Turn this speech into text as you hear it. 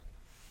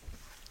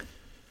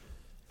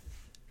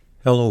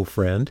Hello,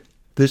 friend.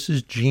 This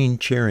is Gene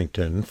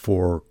Charrington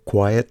for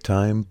Quiet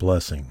Time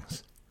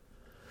Blessings.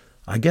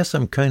 I guess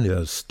I'm kind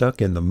of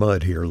stuck in the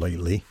mud here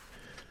lately.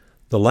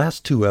 The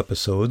last two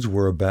episodes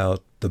were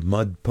about the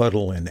mud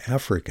puddle in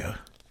Africa.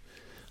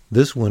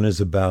 This one is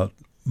about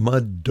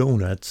Mud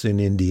Doughnuts in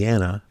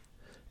Indiana,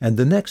 and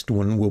the next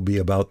one will be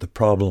about the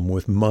problem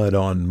with mud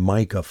on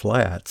mica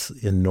flats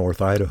in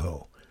North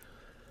Idaho.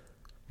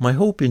 My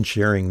hope in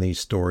sharing these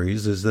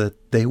stories is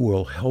that they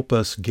will help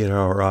us get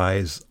our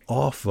eyes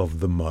off of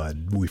the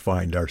mud we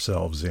find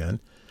ourselves in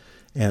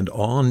and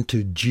on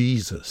to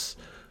Jesus,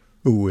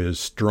 who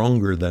is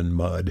stronger than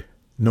mud,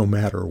 no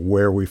matter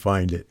where we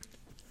find it.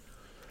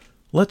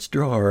 Let's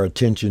draw our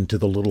attention to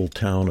the little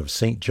town of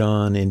St.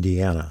 John,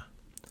 Indiana.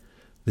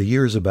 The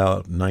year's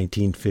about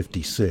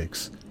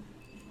 1956.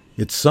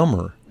 It's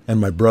summer, and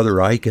my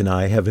brother Ike and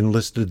I have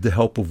enlisted the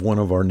help of one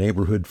of our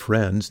neighborhood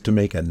friends to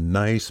make a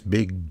nice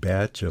big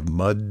batch of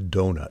mud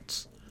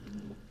doughnuts.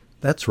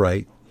 That's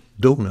right,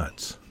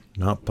 doughnuts,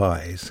 not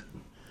pies.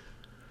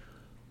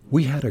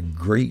 We had a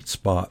great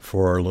spot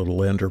for our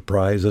little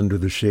enterprise under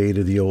the shade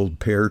of the old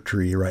pear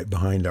tree right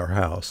behind our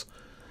house.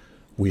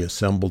 We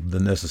assembled the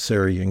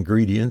necessary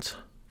ingredients,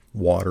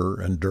 water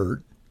and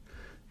dirt,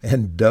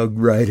 and dug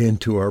right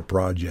into our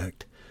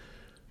project.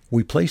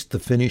 We placed the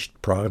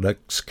finished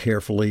products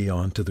carefully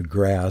onto the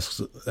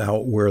grass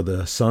out where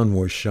the sun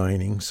was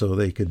shining so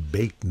they could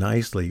bake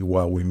nicely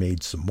while we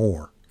made some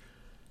more.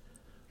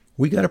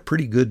 We got a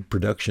pretty good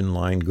production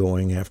line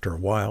going after a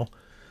while,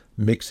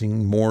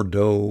 mixing more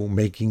dough,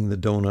 making the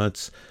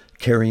doughnuts,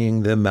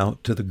 carrying them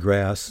out to the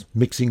grass,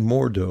 mixing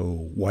more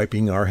dough,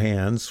 wiping our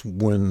hands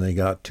when they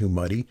got too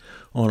muddy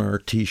on our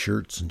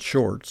t-shirts and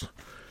shorts.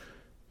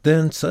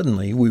 Then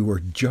suddenly we were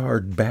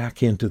jarred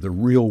back into the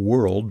real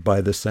world by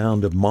the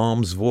sound of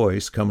Mom's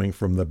voice coming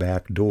from the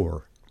back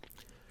door.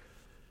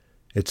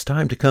 "It's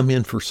time to come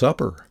in for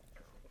supper."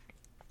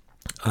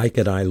 Ike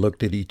and I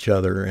looked at each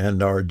other,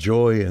 and our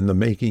joy in the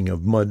making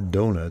of mud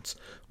doughnuts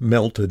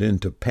melted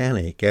into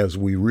panic as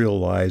we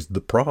realized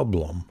the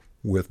problem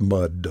with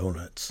mud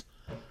doughnuts.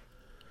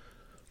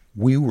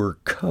 We were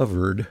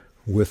covered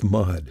with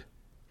mud.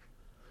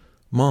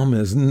 Mom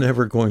is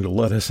never going to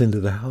let us into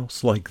the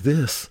house like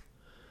this.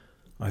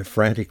 I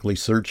frantically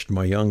searched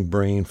my young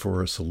brain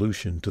for a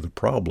solution to the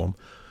problem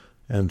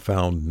and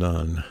found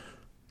none.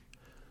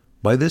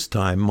 By this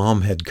time,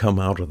 Mom had come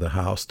out of the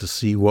house to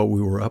see what we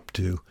were up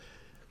to.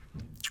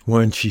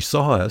 When she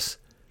saw us,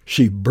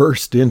 she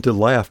burst into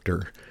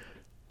laughter.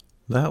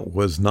 That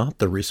was not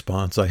the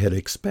response I had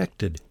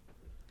expected.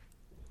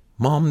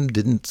 Mom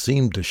didn't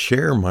seem to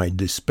share my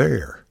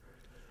despair.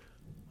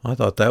 I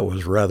thought that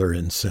was rather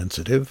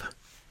insensitive.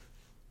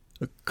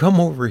 "Come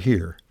over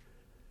here."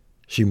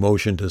 She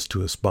motioned us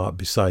to a spot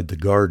beside the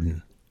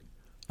garden.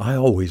 I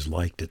always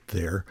liked it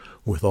there,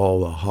 with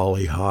all the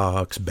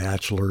hollyhocks,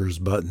 bachelor's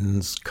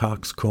buttons,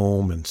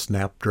 coxcomb, and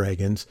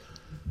snapdragons.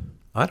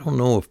 I don't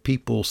know if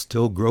people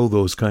still grow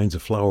those kinds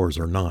of flowers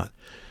or not.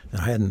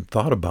 I hadn't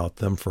thought about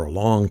them for a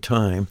long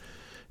time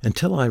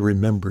until I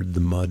remembered the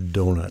mud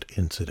donut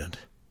incident.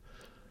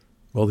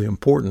 Well, the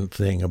important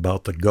thing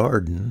about the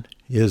garden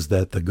is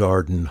that the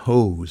garden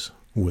hose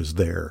was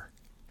there.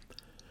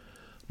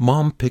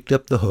 Mom picked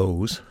up the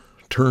hose,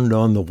 turned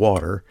on the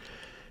water,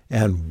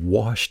 and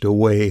washed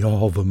away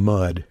all the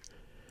mud.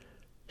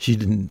 She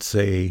didn't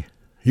say,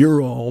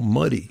 "You're all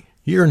muddy.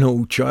 You're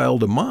no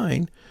child of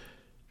mine."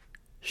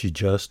 She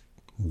just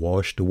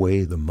washed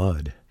away the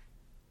mud.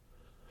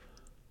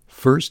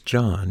 1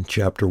 John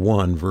chapter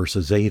 1,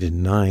 verses 8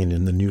 and 9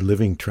 in the New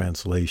Living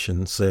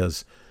Translation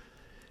says,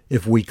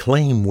 "If we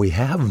claim we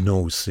have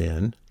no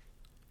sin,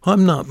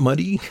 I'm not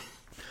muddy,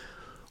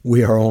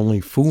 we are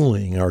only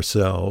fooling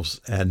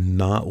ourselves and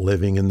not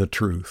living in the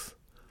truth.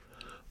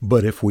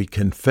 But if we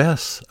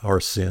confess our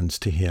sins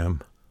to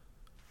him,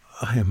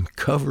 I am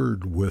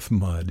covered with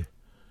mud.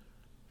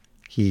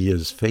 He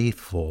is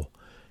faithful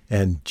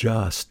and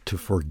just to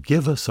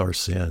forgive us our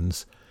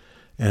sins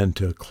and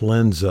to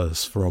cleanse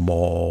us from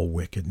all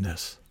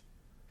wickedness."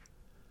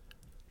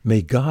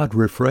 May God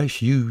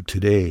refresh you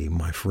today,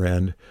 my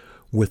friend,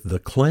 with the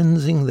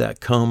cleansing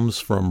that comes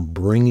from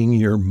bringing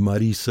your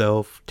muddy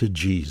self to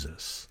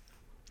Jesus.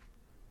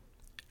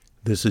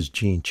 This is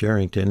Gene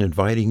Charrington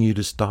inviting you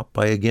to stop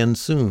by again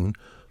soon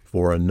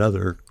for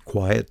another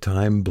Quiet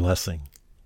Time Blessing.